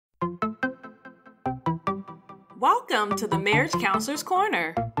Welcome to the Marriage Counselor's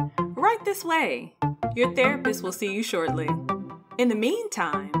Corner. Right this way. Your therapist will see you shortly. In the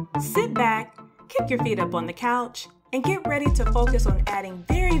meantime, sit back, kick your feet up on the couch, and get ready to focus on adding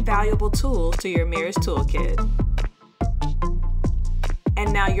very valuable tools to your marriage toolkit.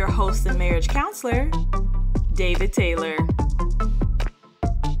 And now your host and marriage counselor, David Taylor.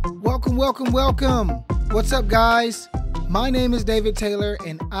 Welcome. What's up, guys? My name is David Taylor,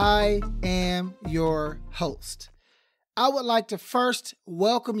 and I am your host. I would like to first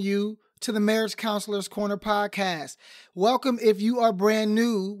welcome you to the Marriage Counselor's Corner podcast. Welcome if you are brand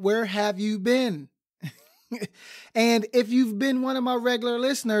new. Where have you been? And if you've been one of my regular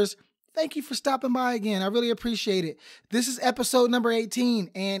listeners, thank you for stopping by again. I really appreciate it. This is episode number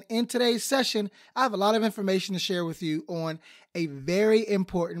 18, and in today's session, I have a lot of information to share with you on a very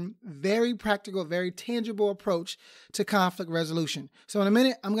important, very practical, very tangible approach to conflict resolution. So in a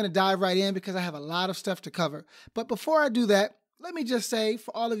minute, I'm going to dive right in because I have a lot of stuff to cover. But before I do that, let me just say,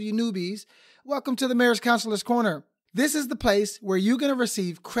 for all of you newbies, welcome to the Marriage Counselor's Corner. This is the place where you're going to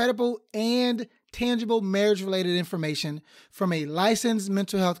receive credible and tangible marriage-related information from a licensed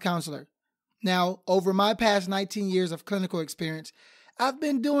mental health counselor. Now, over my past 19 years of clinical experience, I've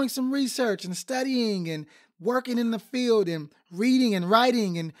been doing some research and studying and working in the field and reading and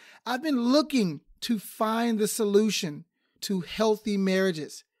writing, and I've been looking to find the solution to healthy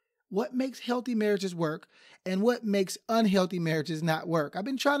marriages. What makes healthy marriages work and what makes unhealthy marriages not work? I've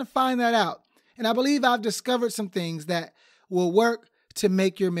been trying to find that out, and I believe I've discovered some things that will work to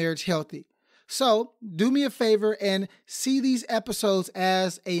make your marriage healthy. So do me a favor and see these episodes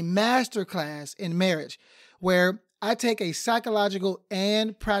as a masterclass in marriage, where I take a psychological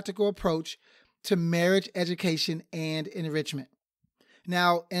and practical approach to marriage education and enrichment.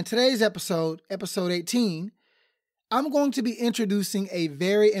 Now, in today's episode 18, I'm going to be introducing a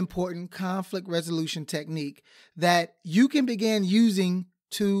very important conflict resolution technique that you can begin using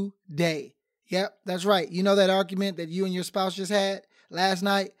today. Yep, that's right. You know that argument that you and your spouse just had last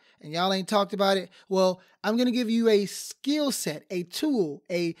night and y'all ain't talked about it? Well, I'm going to give you a skill set, a tool,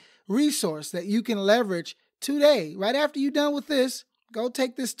 a resource that you can leverage today. Right after you're done with this, go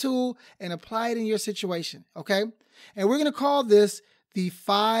take this tool and apply it in your situation, okay? And we're going to call this the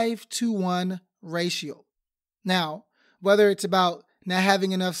 5-to-1 ratio. Now, whether it's about not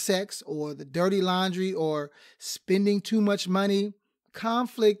having enough sex or the dirty laundry or spending too much money,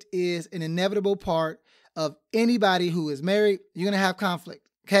 conflict is an inevitable part of anybody who is married. You're going to have conflict,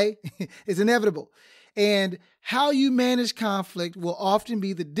 okay? It's inevitable. And how you manage conflict will often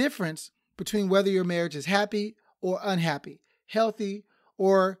be the difference between whether your marriage is happy or unhappy, healthy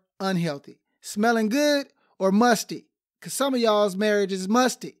or unhealthy, smelling good or musty, because some of y'all's marriage is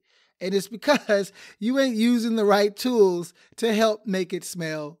musty. And it's because you ain't using the right tools to help make it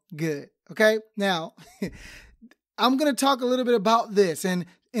smell good. Okay. Now, I'm going to talk a little bit about this. And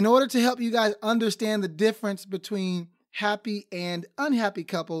in order to help you guys understand the difference between happy and unhappy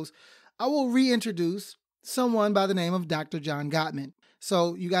couples, I will reintroduce someone by the name of Dr. John Gottman.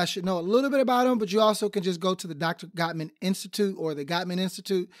 So you guys should know a little bit about him, but you also can just go to the Dr. Gottman Institute or the Gottman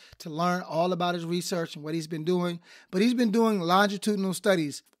Institute to learn all about his research and what he's been doing. But he's been doing longitudinal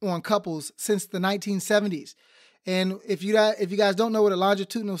studies on couples since the 1970s. And if you guys don't know what a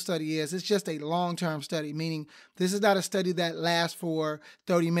longitudinal study is, it's just a long-term study, meaning this is not a study that lasts for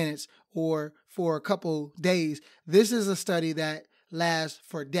 30 minutes or for a couple days. This is a study that lasts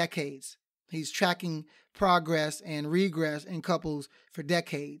for decades. He's tracking progress and regress in couples for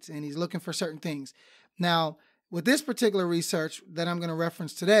decades, and he's looking for certain things. Now, with this particular research that I'm going to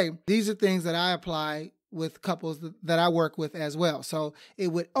reference today, these are things that I apply with couples that I work with as well. So it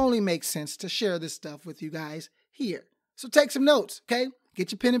would only make sense to share this stuff with you guys here. So take some notes, okay?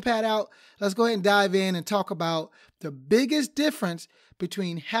 Get your pen and pad out. Let's go ahead and dive in and talk about the biggest difference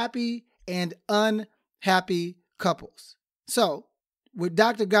between happy and unhappy couples. So with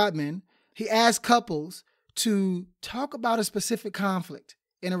Dr. Gottman, he asked couples to talk about a specific conflict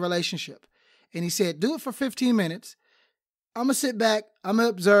in a relationship. And he said, do it for 15 minutes. I'm going to sit back, I'm going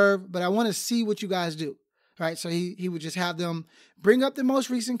to observe, but I want to see what you guys do. Right? So he would just have them bring up the most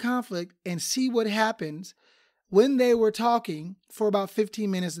recent conflict and see what happens when they were talking for about 15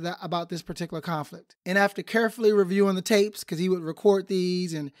 minutes about this particular conflict. And after carefully reviewing the tapes, because he would record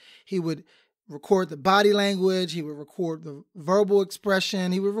these and he would record the body language, he would record the verbal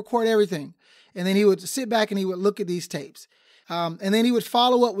expression, he would record everything. And then he would sit back and he would look at these tapes. And then he would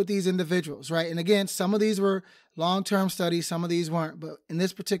follow up with these individuals, right? And again, some of these were long-term studies, some of these weren't. But in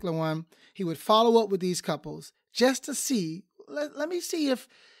this particular one, he would follow up with these couples just to see, let me see if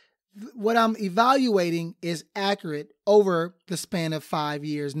what I'm evaluating is accurate over the span of 5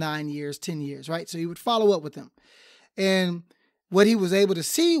 years, 9 years, 10 years, right? So he would follow up with them. And what he was able to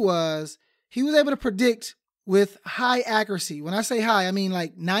see was he was able to predict with high accuracy. When I say high, I mean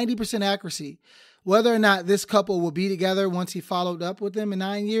like 90% accuracy, whether or not this couple will be together once he followed up with them in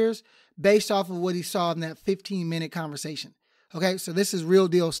 9 years, based off of what he saw in that 15-minute conversation. Okay, so this is real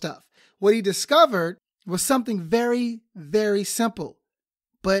deal stuff. What he discovered was something very, very simple,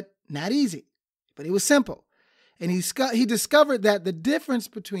 but not easy, but it was simple. And he discovered that the difference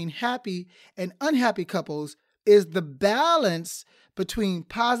between happy and unhappy couples is the balance between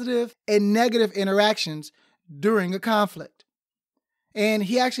positive and negative interactions during a conflict. And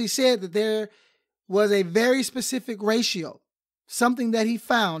he actually said that there was a very specific ratio, something that he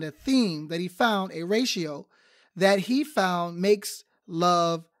found, a theme that he found, a ratio that he found makes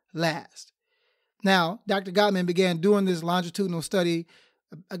love last. Now, Dr. Gottman began doing this longitudinal study,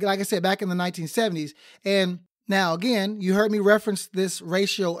 like I said, back in the 1970s. And now, again, you heard me reference this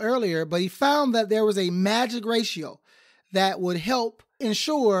ratio earlier, but he found that there was a magic ratio that would help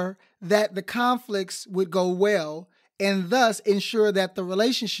ensure that the conflicts would go well and thus ensure that the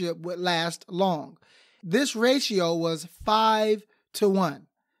relationship would last long. This ratio was 5-1.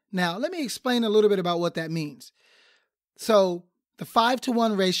 Now, let me explain a little bit about what that means. So the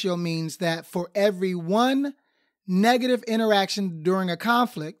 5-1 ratio means that for every one negative interaction during a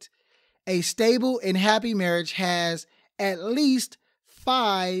conflict, a stable and happy marriage has at least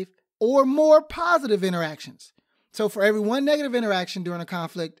 5 or more positive interactions. So for every one negative interaction during a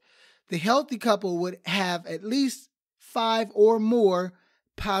conflict, the healthy couple would have at least 5 or more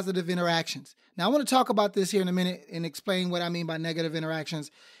positive interactions. Now, I want to talk about this here in a minute and explain what I mean by negative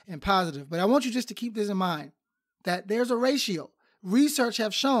interactions and positive. But I want you just to keep this in mind, that there's a ratio. Research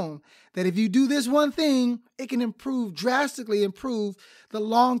have shown that if you do this one thing, it can drastically improve the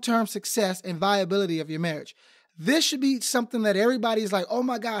long-term success and viability of your marriage. This should be something that everybody's like, oh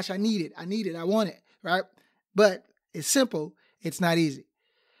my gosh, I need it, I want it, right? But it's simple, it's not easy.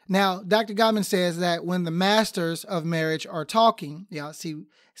 Now, Dr. Gottman says that when the masters of marriage are talking,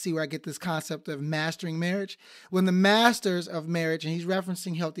 see where I get this concept of mastering marriage? When the masters of marriage, and he's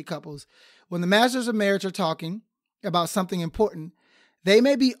referencing healthy couples, when the masters of marriage are talking about something important, they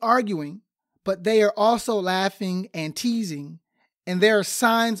may be arguing, but they are also laughing and teasing, and there are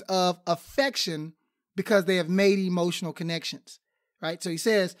signs of affection because they have made emotional connections, right? So he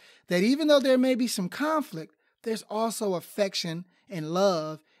says that even though there may be some conflict, there's also affection and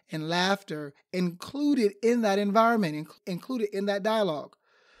love and laughter included in that environment, included in that dialogue.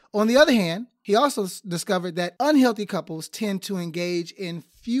 On the other hand, he also discovered that unhealthy couples tend to engage in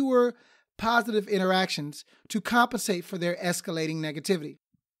fewer positive interactions to compensate for their escalating negativity.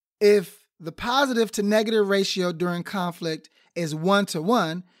 If the positive to negative ratio during conflict is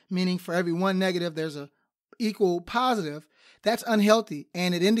 1-1, meaning for every one negative, there's an equal positive, that's unhealthy,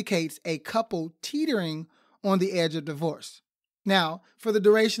 and it indicates a couple teetering on the edge of divorce. Now, for the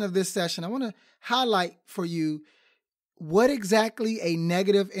duration of this session, I want to highlight for you what exactly a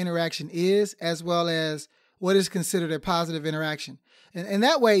negative interaction is, as well as what is considered a positive interaction. And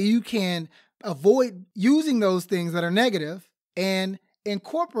that way you can avoid using those things that are negative and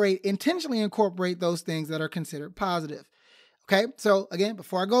intentionally incorporate those things that are considered positive. Okay, so again,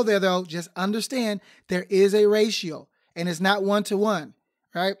 before I go there though, just understand there is a ratio, and it's not 1-1,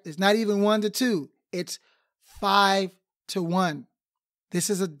 right? It's not even 1-2. It's 5-1. This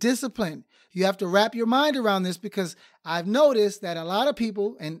is a discipline. You have to wrap your mind around this, because I've noticed that a lot of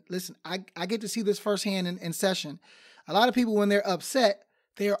people, and listen, I get to see this firsthand in session. A lot of people, when they're upset,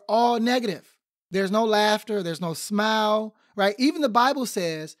 they're all negative. There's no laughter. There's no smile, right? Even the Bible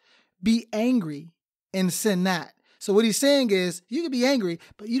says, be angry and sin not. So what he's saying is you can be angry,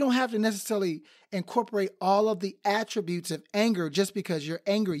 but you don't have to necessarily incorporate all of the attributes of anger just because you're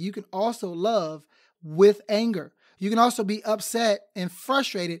angry. You can also love with anger. You can also be upset and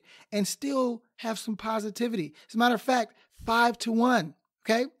frustrated and still have some positivity. As a matter of fact, 5-1.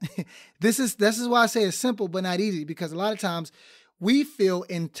 Okay. This is why I say it's simple, but not easy, because a lot of times we feel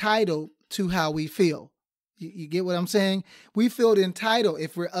entitled to how we feel. You get what I'm saying? We feel entitled.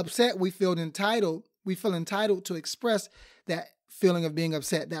 If we're upset, we feel entitled. We feel entitled to express that feeling of being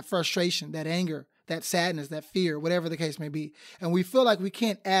upset, that frustration, that anger, that sadness, that fear, whatever the case may be. And we feel like we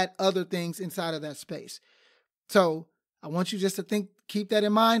can't add other things inside of that space. So I want you just to keep that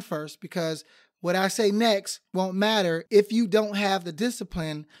in mind first, because what I say next won't matter if you don't have the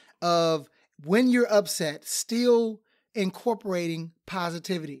discipline of, when you're upset, still incorporating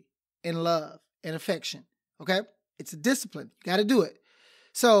positivity and love and affection. Okay? It's a discipline. You got to do it.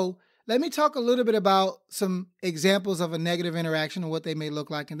 So let me talk a little bit about some examples of a negative interaction and what they may look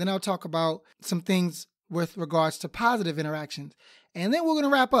like. And then I'll talk about some things with regards to positive interactions. And then we're going to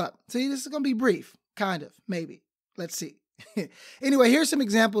wrap up. See, this is going to be brief, kind of, maybe. Let's see. Anyway, here's some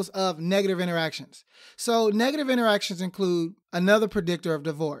examples of negative interactions. So negative interactions include another predictor of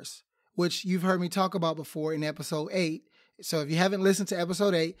divorce, which you've heard me talk about before in episode 8. So if you haven't listened to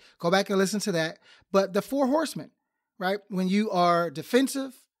episode 8, go back and listen to that. But the 4 horsemen, right? When you are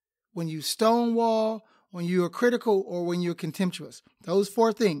defensive, when you stonewall, when you are critical, or when you're contemptuous. Those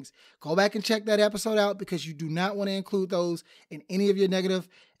 4 things. Go back and check that episode out because you do not want to include those in any of your negative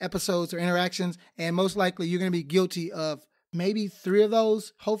episodes or interactions. And most likely you're going to be guilty of maybe 3 of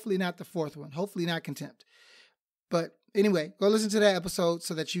those. Hopefully not the 4th one. Hopefully not contempt. But anyway, go listen to that episode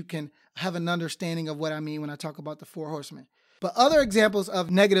so that you can have an understanding of what I mean when I talk about the 4 horsemen. But other examples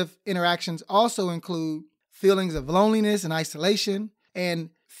of negative interactions also include feelings of loneliness and isolation, and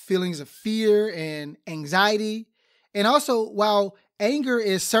feelings of fear and anxiety. And also, while anger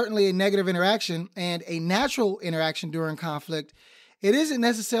is certainly a negative interaction and a natural interaction during conflict, it isn't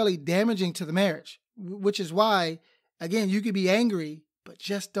necessarily damaging to the marriage, which is why, again, you could be angry, but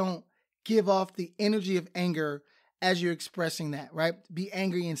just don't give off the energy of anger as you're expressing that, right? Be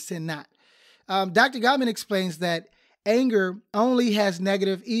angry and sin not. Dr. Gottman explains that anger only has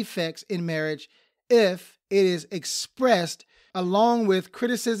negative effects in marriage if it is expressed along with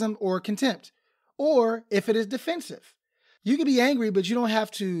criticism or contempt, or if it is defensive. You can be angry, but you don't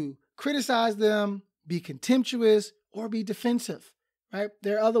have to criticize them, be contemptuous, or be defensive, right?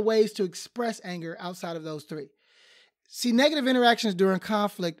 There are other ways to express anger outside of those 3. See, negative interactions during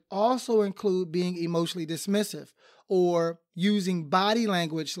conflict also include being emotionally dismissive or using body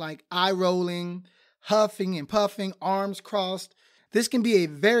language like eye rolling, huffing and puffing, arms crossed. This can be a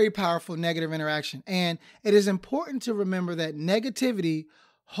very powerful negative interaction, and it is important to remember that negativity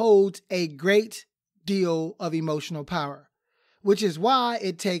holds a great deal of emotional power, which is why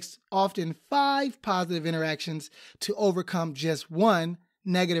it takes often 5 positive interactions to overcome just 1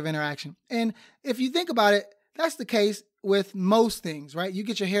 negative interaction. And if you think about it, that's the case with most things, right? You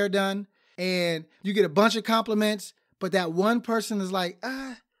get your hair done and you get a bunch of compliments, but that one person is like,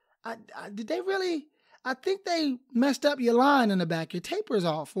 did they really? I think they messed up your line in the back. Your taper's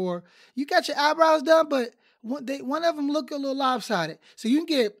off. Or you got your eyebrows done, but one of them look a little lopsided. So you can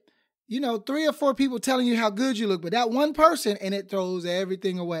get, 3 or 4 people telling you how good you look, but that one person, and it throws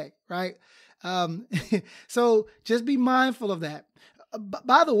everything away, right? So just be mindful of that.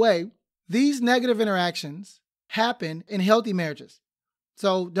 By the way, these negative interactions happen in healthy marriages.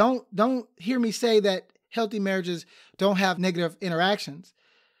 So don't hear me say that healthy marriages don't have negative interactions.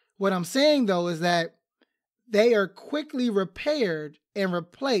 What I'm saying, though, is that they are quickly repaired and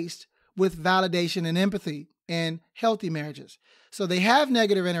replaced with validation and empathy in healthy marriages. So they have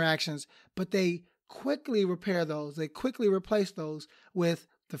negative interactions, but they quickly repair those. They quickly replace those with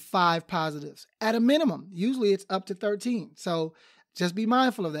the 5 positives at a minimum. Usually it's up to 13. So just be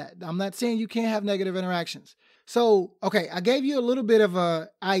mindful of that. I'm not saying you can't have negative interactions. So, okay, I gave you a little bit of an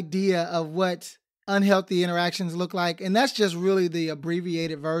idea of what unhealthy interactions look like, and that's just really the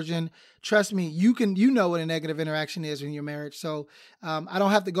abbreviated version. Trust me, you know what a negative interaction is in your marriage, so I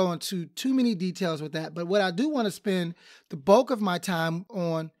don't have to go into too many details with that. But what I do want to spend the bulk of my time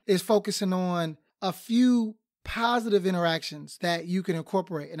on is focusing on a few positive interactions that you can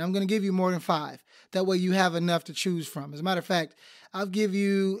incorporate, and I'm going to give you more than 5. That way you have enough to choose from. As a matter of fact, let's give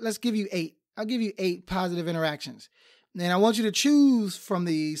you 8. I'll give you 8 positive interactions. And I want you to choose from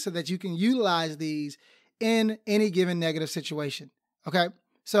these so that you can utilize these in any given negative situation. Okay?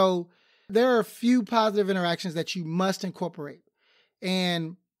 So there are a few positive interactions that you must incorporate.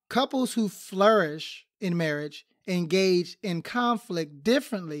 And couples who flourish in marriage engage in conflict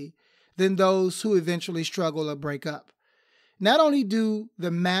differently than those who eventually struggle or break up. Not only do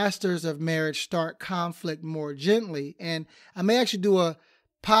the masters of marriage start conflict more gently, and I may actually do a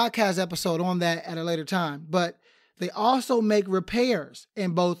podcast episode on that at a later time, but they also make repairs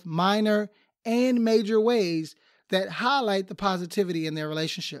in both minor and major ways that highlight the positivity in their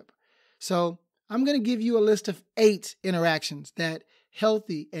relationship. So I'm going to give you a list of 8 interactions that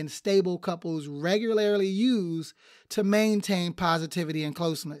healthy and stable couples regularly use to maintain positivity and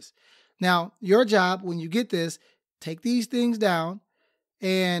closeness. Now, your job when you get this, take these things down,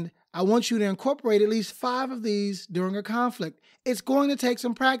 and I want you to incorporate at least 5 of these during a conflict. It's going to take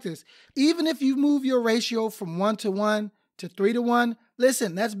some practice. Even if you move your ratio from 1-to-1 to 3-to-1,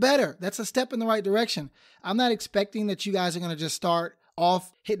 listen, that's better. That's a step in the right direction. I'm not expecting that you guys are going to just start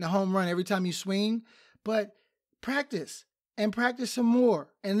off hitting a home run every time you swing, but practice and practice some more,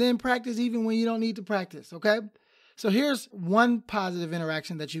 and then practice even when you don't need to practice, okay? So here's one positive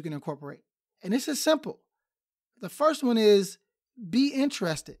interaction that you can incorporate. And this is simple. The first one is be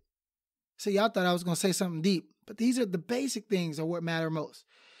interested. See, y'all thought I was going to say something deep, but these are the basic things are what matter most.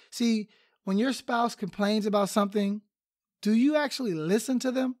 See, when your spouse complains about something, do you actually listen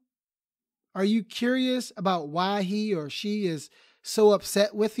to them? Are you curious about why he or she is so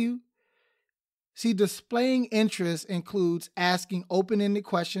upset with you? See, displaying interest includes asking open-ended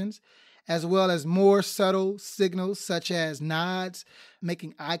questions, as well as more subtle signals such as nods,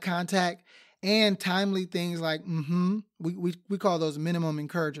 making eye contact, and timely things like We call those minimum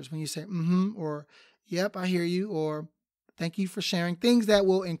encouragers. When you say or yep, I hear you, or thank you for sharing, things that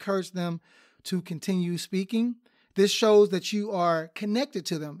will encourage them to continue speaking. This shows that you are connected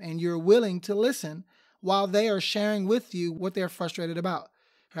to them and you're willing to listen while they are sharing with you what they're frustrated about.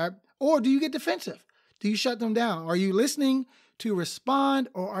 Right? Or do you get defensive? Do you shut them down? Are you listening to respond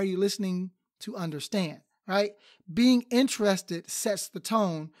or are you listening to understand? Right? Being interested sets the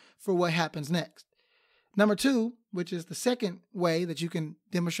tone for what happens next. Number 2, which is the second way that you can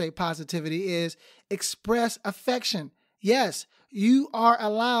demonstrate positivity, is express affection. Yes, you are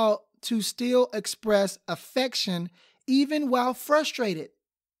allowed to still express affection even while frustrated.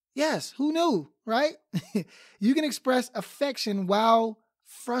 Yes, who knew, right? You can express affection while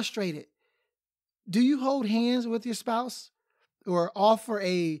frustrated. Do you hold hands with your spouse or offer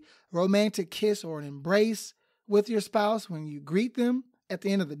a romantic kiss or an embrace with your spouse when you greet them at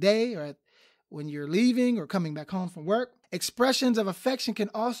the end of the day or when you're leaving or coming back home from work? Expressions of affection can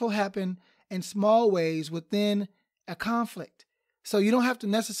also happen in small ways within a conflict. So you don't have to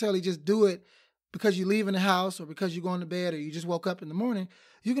necessarily just do it because you leave in the house or because you're going to bed or you just woke up in the morning.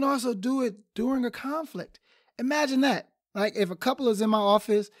 You can also do it during a conflict. Imagine that. Like if a couple is in my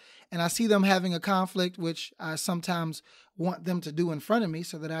office and I see them having a conflict, which I sometimes want them to do in front of me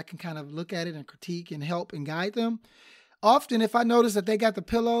so that I can kind of look at it and critique and help and guide them. Often, if I notice that they got the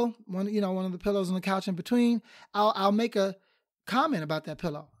pillow, one of the pillows on the couch in between, I'll make a comment about that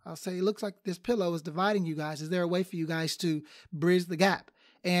pillow. I'll say, it looks like this pillow is dividing you guys. Is there a way for you guys to bridge the gap?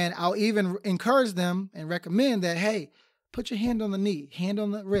 And I'll even encourage them and recommend that, hey, put your hand on the knee, hand on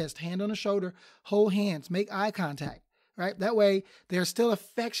the wrist, hand on the shoulder, hold hands, make eye contact, right? That way, there's still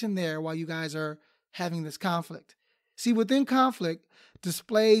affection there while you guys are having this conflict. See, within conflict,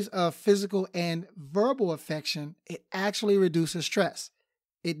 displays of physical and verbal affection, it actually reduces stress.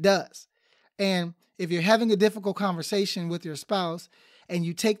 It does. And if you're having a difficult conversation with your spouse and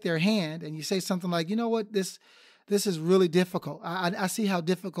you take their hand and you say something like, you know what, this is really difficult. I see how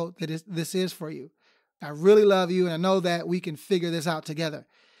difficult this is for you. I really love you and I know that we can figure this out together.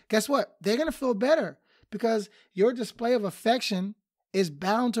 Guess what? They're going to feel better because your display of affection is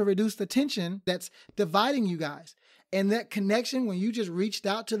bound to reduce the tension that's dividing you guys. And that connection, when you just reached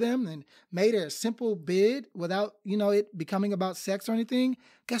out to them and made a simple bid without, it becoming about sex or anything,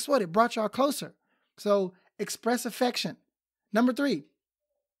 guess what? It brought y'all closer. So express affection. Number 3,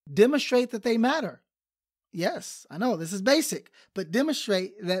 demonstrate that they matter. Yes, I know this is basic, but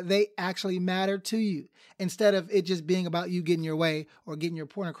demonstrate that they actually matter to you instead of it just being about you getting your way or getting your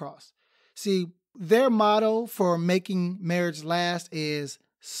point across. See, their motto for making marriage last is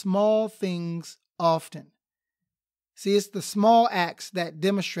small things often. See, it's the small acts that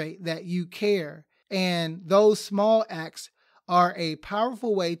demonstrate that you care, and those small acts are a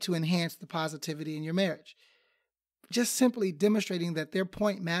powerful way to enhance the positivity in your marriage. Just simply demonstrating that their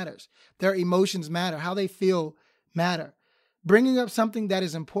point matters, their emotions matter, how they feel matter. Bringing up something that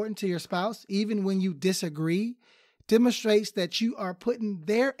is important to your spouse, even when you disagree, demonstrates that you are putting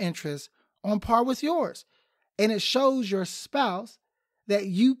their interests on par with yours. And it shows your spouse that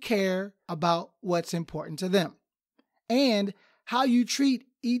you care about what's important to them. And how you treat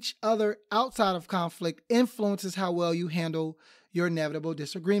each other outside of conflict influences how well you handle your inevitable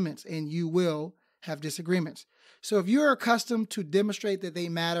disagreements, and you will have disagreements. So if you're accustomed to demonstrate that they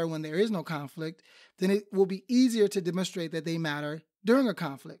matter when there is no conflict, then it will be easier to demonstrate that they matter during a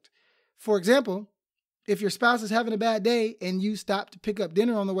conflict. For example, if your spouse is having a bad day and you stop to pick up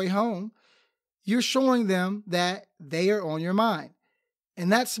dinner on the way home, you're showing them that they are on your mind.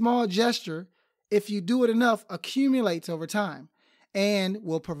 And that small gesture, if you do it enough, accumulates over time and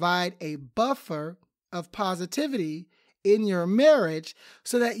will provide a buffer of positivity in your marriage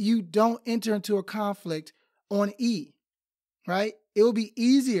so that you don't enter into a conflict on E, right? It will be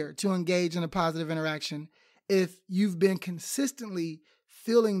easier to engage in a positive interaction if you've been consistently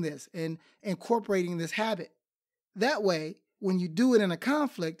feeling this and incorporating this habit. That way, when you do it in a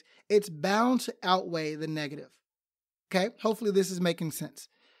conflict, it's bound to outweigh the negative. Okay? Hopefully this is making sense.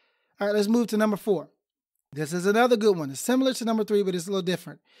 All right, let's move to number 4. This is another good one. It's similar to number 3, but it's a little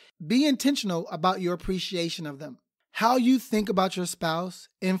different. Be intentional about your appreciation of them. How you think about your spouse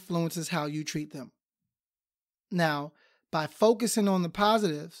influences how you treat them. Now, by focusing on the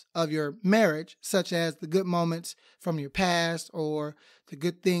positives of your marriage, such as the good moments from your past or the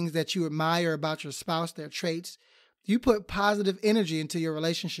good things that you admire about your spouse, their traits, you put positive energy into your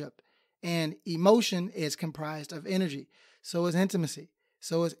relationship. And emotion is comprised of energy. So is intimacy.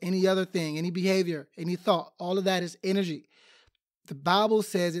 So is any other thing, any behavior, any thought. All of that is energy. The Bible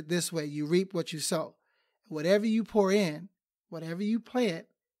says it this way: you reap what you sow. Whatever you pour in, whatever you plant,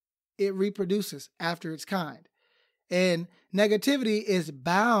 it reproduces after its kind. And negativity is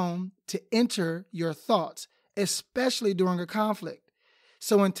bound to enter your thoughts, especially during a conflict.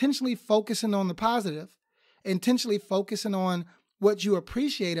 So intentionally focusing on the positive, intentionally focusing on what you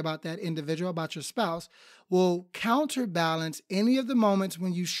appreciate about that individual, about your spouse, will counterbalance any of the moments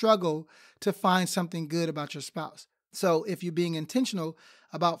when you struggle to find something good about your spouse. So if you're being intentional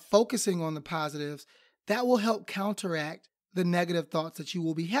about focusing on the positives, that will help counteract the negative thoughts that you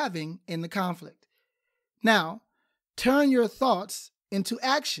will be having in the conflict. Now, turn your thoughts into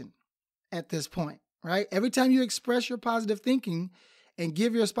action at this point, right? Every time you express your positive thinking and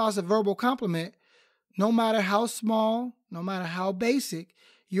give your spouse a verbal compliment, no matter how small, no matter how basic,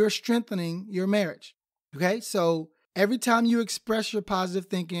 you're strengthening your marriage, okay? So every time you express your positive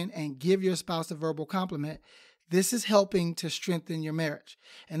thinking and give your spouse a verbal compliment, this is helping to strengthen your marriage.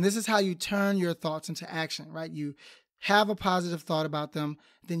 And this is how you turn your thoughts into action, right? You have a positive thought about them,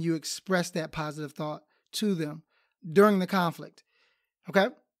 then you express that positive thought to them during the conflict, okay?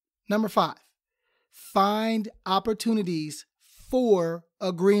 Number 5, find opportunities for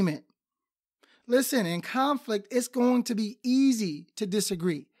agreement. Listen, in conflict, it's going to be easy to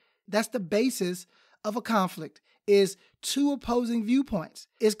disagree. That's the basis of a conflict, is two opposing viewpoints.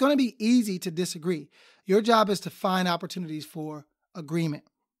 It's going to be easy to disagree. Your job is to find opportunities for agreement.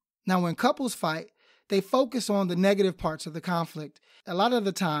 Now, when couples fight, they focus on the negative parts of the conflict. A lot of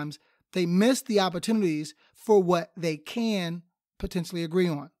the times, they miss the opportunities for what they can potentially agree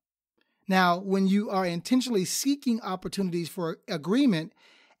on. Now, when you are intentionally seeking opportunities for agreement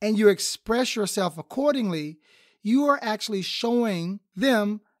and you express yourself accordingly, you are actually showing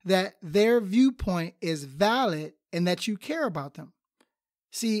them that their viewpoint is valid and that you care about them.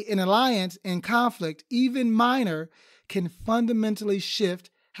 See, in alliance and conflict, even minor, can fundamentally shift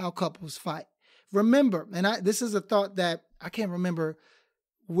how couples fight. Remember, and this is a thought that I can't remember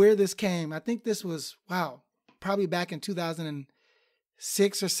where this came. I think this was, probably back in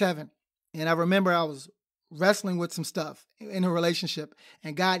 2006 or 7. And I remember I was wrestling with some stuff in a relationship,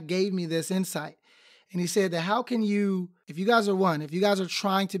 and God gave me this insight. And he said that how can you, if you guys are one, if you guys are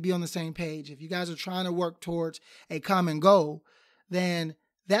trying to be on the same page, if you guys are trying to work towards a common goal, then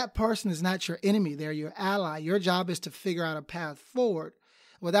that person is not your enemy. They're your ally. Your job is to figure out a path forward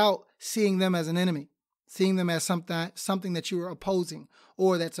without seeing them as an enemy, seeing them as something that you are opposing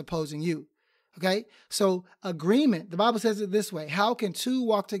or that's opposing you. Okay? So agreement, the Bible says it this way: how can two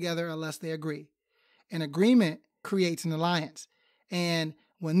walk together unless they agree? An agreement creates an alliance. And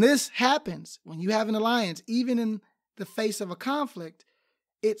when this happens, when you have an alliance, even in the face of a conflict,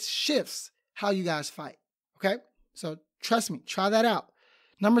 it shifts how you guys fight. Okay? So trust me, try that out.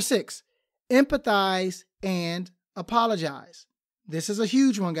 Number 6, empathize and apologize. This is a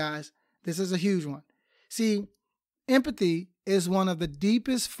huge one, guys. This is a huge one. See, empathy is one of the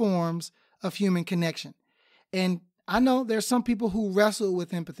deepest forms of human connection. And I know there's some people who wrestle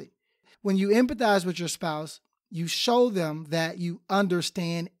with empathy. When you empathize with your spouse, you show them that you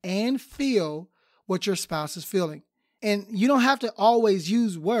understand and feel what your spouse is feeling. And you don't have to always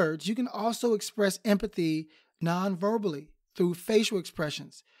use words. You can also express empathy non-verbally through facial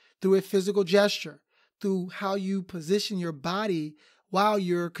expressions, through a physical gesture, through how you position your body while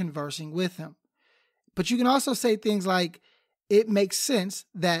you're conversing with them. But you can also say things like, it makes sense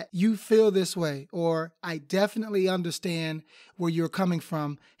that you feel this way, or I definitely understand where you're coming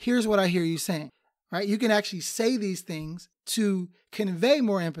from. Here's what I hear you saying, right? You can actually say these things to convey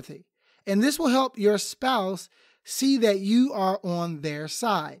more empathy. And this will help your spouse see that you are on their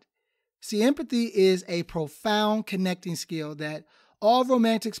side. See, empathy is a profound connecting skill that all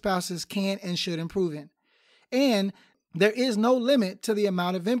romantic spouses can and should improve in. And there is no limit to the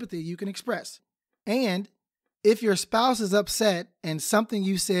amount of empathy you can express. And if your spouse is upset and something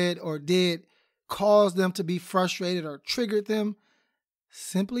you said or did caused them to be frustrated or triggered them,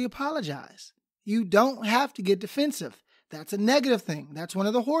 simply apologize. You don't have to get defensive. That's a negative thing. That's one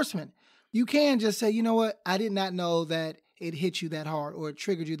of the horsemen. You can just say, you know what? I did not know that it hit you that hard or it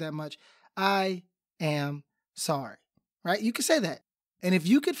triggered you that much. I am sorry, right? You can say that. And if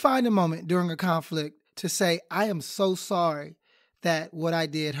you could find a moment during a conflict to say, I am so sorry that what I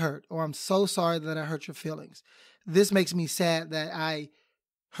did hurt, or I'm so sorry that I hurt your feelings. This makes me sad that I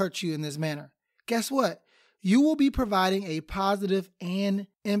hurt you in this manner. Guess what? You will be providing a positive and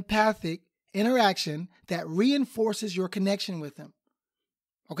empathic interaction that reinforces your connection with them.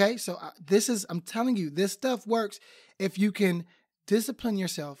 Okay, so I'm telling you, this stuff works if you can discipline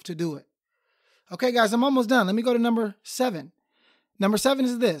yourself to do it. Okay, guys, I'm almost done. Let me go to number 7. Number 7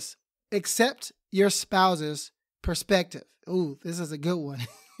 is this: accept your spouse's perspective. Ooh, this is a good one.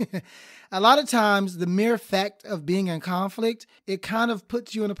 A lot of times, the mere fact of being in conflict, it kind of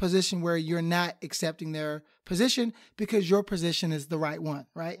puts you in a position where you're not accepting their position because your position is the right one,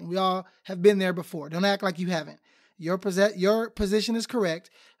 right? And we all have been there before. Don't act like you haven't. Your position is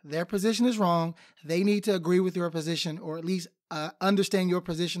correct. Their position is wrong. They need to agree with your position, or at least understand your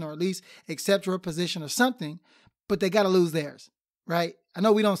position, or at least accept your position or something, but they got to lose theirs, right? I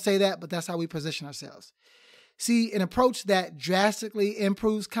know we don't say that, but that's how we position ourselves. See, an approach that drastically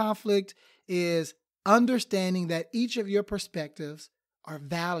improves conflict is understanding that each of your perspectives are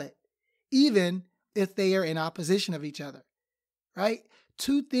valid, even if they are in opposition of each other, right?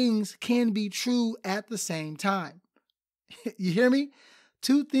 Two things can be true at the same time. You hear me?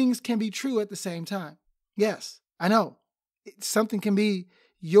 Two things can be true at the same time. Yes, I know. Something can be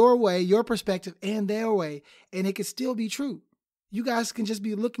your way, your perspective, and their way, and it can still be true. You guys can just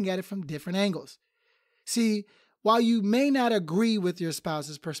be looking at it from different angles. See, while you may not agree with your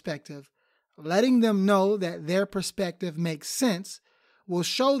spouse's perspective, letting them know that their perspective makes sense will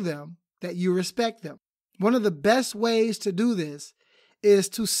show them that you respect them. One of the best ways to do this is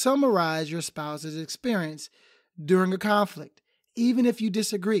to summarize your spouse's experience during a conflict, even if you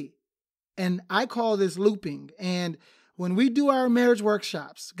disagree. And I call this looping. And when we do our marriage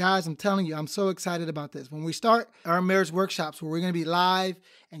workshops, guys, I'm telling you, I'm so excited about this. When we start our marriage workshops, where we're going to be live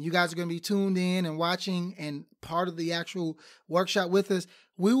and you guys are going to be tuned in and watching and part of the actual workshop with us,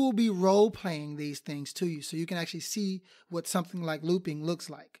 we will be role-playing these things to you so you can actually see what something like looping looks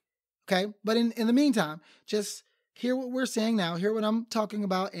like. Okay? But in the meantime, just hear what we're saying now, hear what I'm talking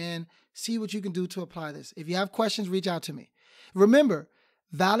about, and see what you can do to apply this. If you have questions, reach out to me. Remember,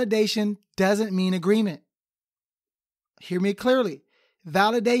 validation doesn't mean agreement. Hear me clearly.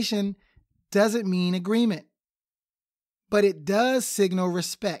 Validation doesn't mean agreement, but it does signal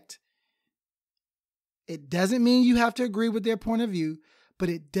respect. It doesn't mean you have to agree with their point of view, but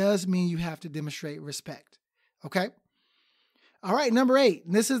it does mean you have to demonstrate respect. Okay? All right, number 8.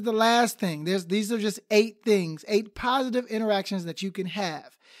 And this is the last thing. These are just 8 things, 8 positive interactions that you can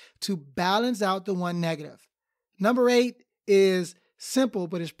have to balance out the one negative. Number 8 is simple,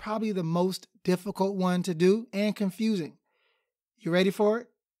 but it's probably the most difficult one to do and confusing. You ready for it?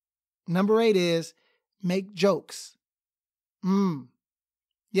 Number 8 is make jokes.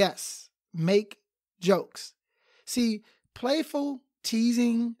 Yes, make jokes. See, playful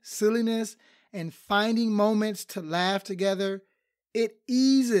teasing, silliness, and finding moments to laugh together, it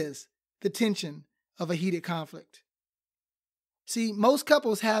eases the tension of a heated conflict. See, most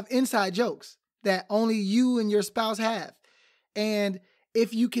couples have inside jokes that only you and your spouse have. And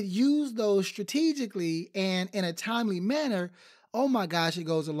if you could use those strategically and in a timely manner, oh my gosh, it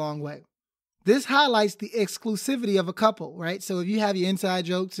goes a long way. This highlights the exclusivity of a couple, right? So if you have your inside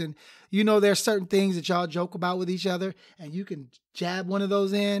jokes and you know there's certain things that y'all joke about with each other, and you can jab one of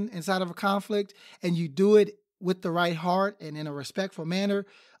those inside of a conflict, and you do it with the right heart and in a respectful manner,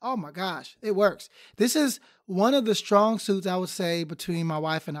 oh my gosh, it works. This is one of the strong suits, I would say, between my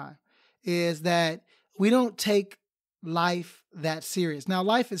wife and I, is that we don't take life that serious. Now,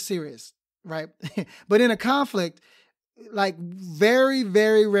 life is serious, right? But in a conflict, like very,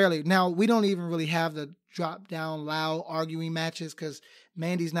 very rarely. Now, we don't even really have the drop down loud arguing matches because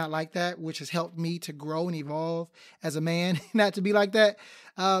Mandy's not like that, which has helped me to grow and evolve as a man, not to be like that.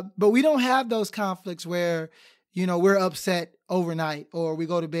 But we don't have those conflicts where, you know, we're upset overnight or we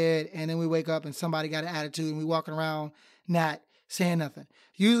go to bed and then we wake up and somebody got an attitude and we walking around not saying nothing.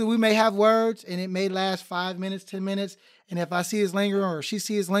 Usually we may have words and it may last 5 minutes, 10 minutes. And if I see us lingering or she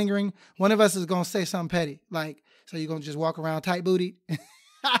sees us lingering, one of us is going to say something petty. Like, so you're going to just walk around tight booty?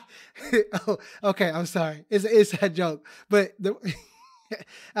 Oh, okay, I'm sorry. It's a joke. But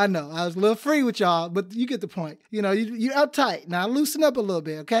I know, I was a little free with y'all, but you get the point. You know, you uptight. Now loosen up a little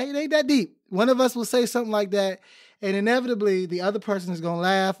bit, okay? It ain't that deep. One of us will say something like that, and inevitably the other person is going to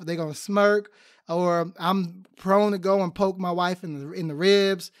laugh, or they're going to smirk, or I'm prone to go and poke my wife in the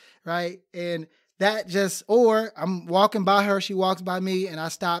ribs, right? And that just, or I'm walking by her, she walks by me, and I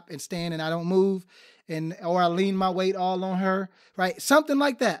stop and stand and I don't move, or I lean my weight all on her, right? Something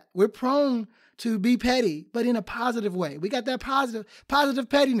like that. We're prone to be petty, but in a positive way. We got that positive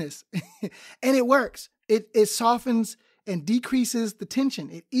pettiness, and it works. It softens and decreases the tension.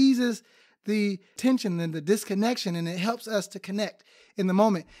 It eases the tension and the disconnection, and it helps us to connect in the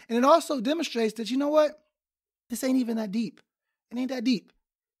moment. And it also demonstrates that, you know what? This ain't even that deep. It ain't that deep,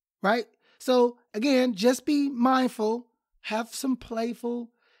 right? So again, just be mindful, have some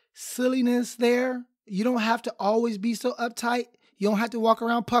playful silliness there. You don't have to always be so uptight. You don't have to walk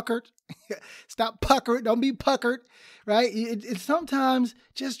around puckered. Stop puckered. Don't be puckered, right? It sometimes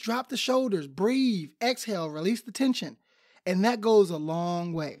just drop the shoulders, breathe, exhale, release the tension. And that goes a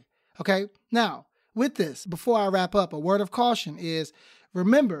long way, okay? Now, with this, before I wrap up, a word of caution is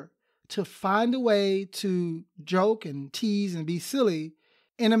remember to find a way to joke and tease and be silly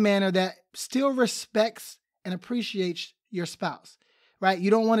in a manner that still respects and appreciates your spouse, right?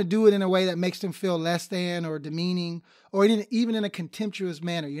 You don't want to do it in a way that makes them feel less than or demeaning or even in a contemptuous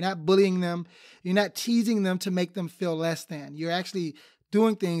manner. You're not bullying them. You're not teasing them to make them feel less than. You're actually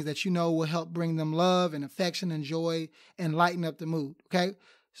doing things that you know will help bring them love and affection and joy and lighten up the mood, okay?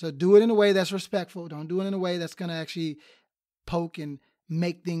 So do it in a way that's respectful. Don't do it in a way that's going to actually poke and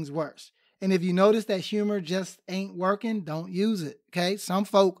make things worse. And if you notice that humor just ain't working, don't use it, okay? Some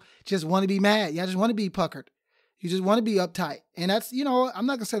folk just want to be mad. Y'all just want to be puckered. You just want to be uptight. And that's, I'm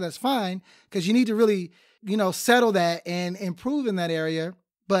not going to say that's fine because you need to really, settle that and improve in that area.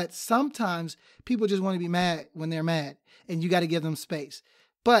 But sometimes people just want to be mad when they're mad and you got to give them space.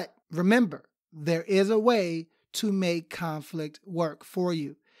 But remember, there is a way to make conflict work for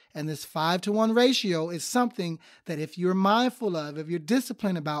you. And this 5-to-1 ratio is something that if you're mindful of, if you're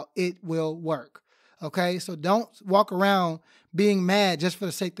disciplined about, it will work. Okay, so don't walk around being mad just for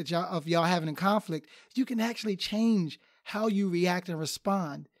the sake that y'all having a conflict. You can actually change how you react and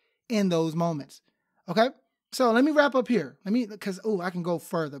respond in those moments. Okay, so let me wrap up here. Because I can go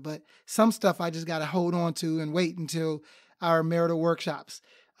further, but some stuff I just got to hold on to and wait until our marital workshops.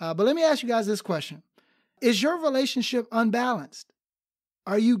 But let me ask you guys this question. Is your relationship unbalanced?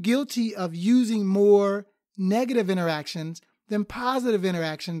 Are you guilty of using more negative interactions than positive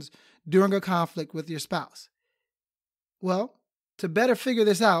interactions during a conflict with your spouse? Well, to better figure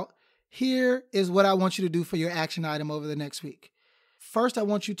this out, here is what I want you to do for your action item over the next week. First, I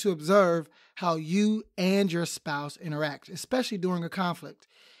want you to observe how you and your spouse interact, especially during a conflict.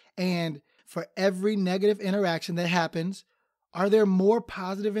 And for every negative interaction that happens, are there more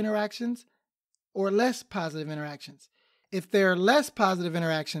positive interactions or less positive interactions? If there are less positive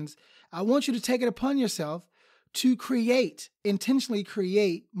interactions, I want you to take it upon yourself to intentionally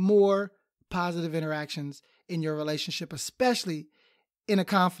create more positive interactions in your relationship, especially in a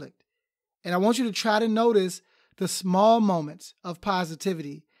conflict. And I want you to try to notice the small moments of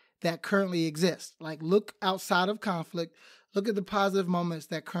positivity that currently exist. Like look outside of conflict, look at the positive moments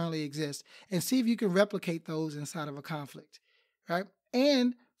that currently exist and see if you can replicate those inside of a conflict, right?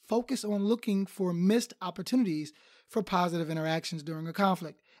 And focus on looking for missed opportunities for positive interactions during a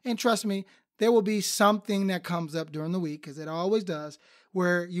conflict. And trust me, there will be something that comes up during the week, because it always does,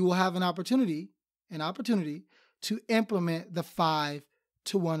 where you will have an opportunity to implement the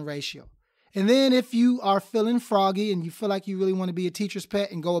 5-to-1 ratio. And then if you are feeling froggy and you feel like you really want to be a teacher's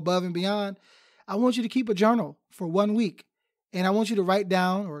pet and go above and beyond, I want you to keep a journal for 1 week. And I want you to write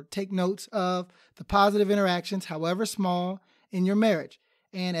down or take notes of the positive interactions, however small, in your marriage.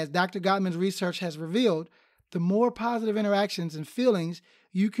 And as Dr. Gottman's research has revealed, the more positive interactions and feelings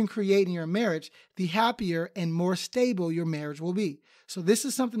you can create in your marriage, the happier and more stable your marriage will be. So this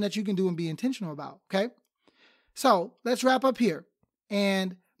is something that you can do and be intentional about, okay? So let's wrap up here.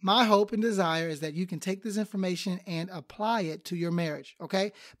 And my hope and desire is that you can take this information and apply it to your marriage,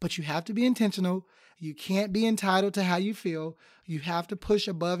 okay? But you have to be intentional. You can't be entitled to how you feel. You have to push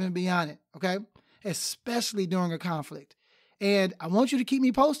above and beyond it, okay? Especially during a conflict. And I want you to keep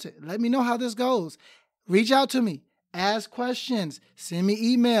me posted. Let me know how this goes. Reach out to me, ask questions, send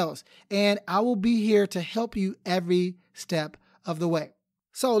me emails, and I will be here to help you every step of the way.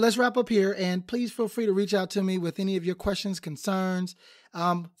 So let's wrap up here, and please feel free to reach out to me with any of your questions, concerns.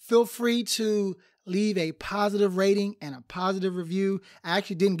 Feel free to leave a positive rating and a positive review. I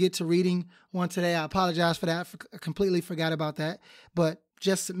actually didn't get to reading one today. I apologize for that. I completely forgot about that. But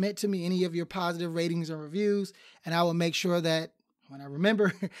just submit to me any of your positive ratings or reviews, and I will make sure that when I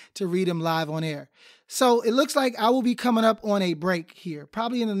remember to read them live on air. So it looks like I will be coming up on a break here,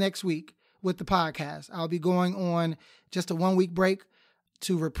 probably in the next week with the podcast. I'll be going on just a 1-week break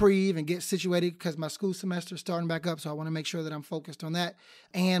to reprieve and get situated because my school semester is starting back up. So I want to make sure that I'm focused on that.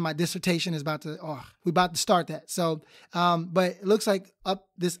 And my dissertation is we're about to start that. So, but it looks like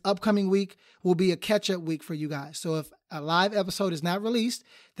this upcoming week will be a catch-up week for you guys. So if a live episode is not released,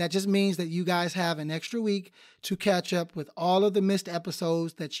 that just means that you guys have an extra week to catch up with all of the missed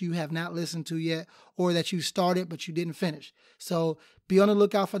episodes that you have not listened to yet or that you started but you didn't finish. So be on the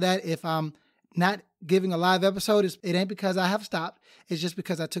lookout for that. If I'm not giving a live episode, it ain't because I have stopped. It's just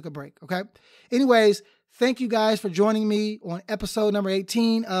because I took a break, okay? Anyways, thank you guys for joining me on episode number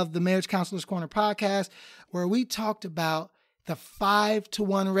 18 of the Marriage Counselor's Corner podcast, where we talked about the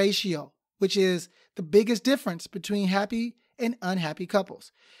 5-to-1 ratio, which is the biggest difference between happy and unhappy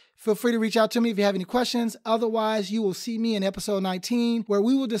couples. Feel free to reach out to me if you have any questions. Otherwise, you will see me in episode 19, where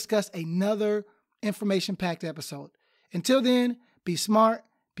we will discuss another information-packed episode. Until then, be smart,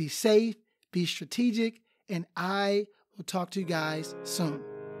 be safe, be strategic, and I will talk to you guys soon.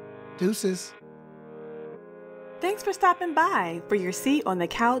 Deuces. Thanks for stopping by for your seat on the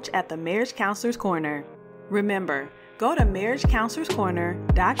couch at the Marriage Counselor's Corner. Remember, go to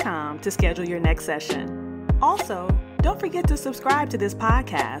marriagecounselorscorner.com to schedule your next session. Also, don't forget to subscribe to this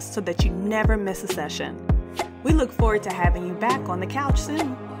podcast so that you never miss a session. We look forward to having you back on the couch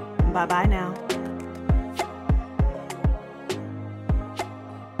soon. Bye-bye now.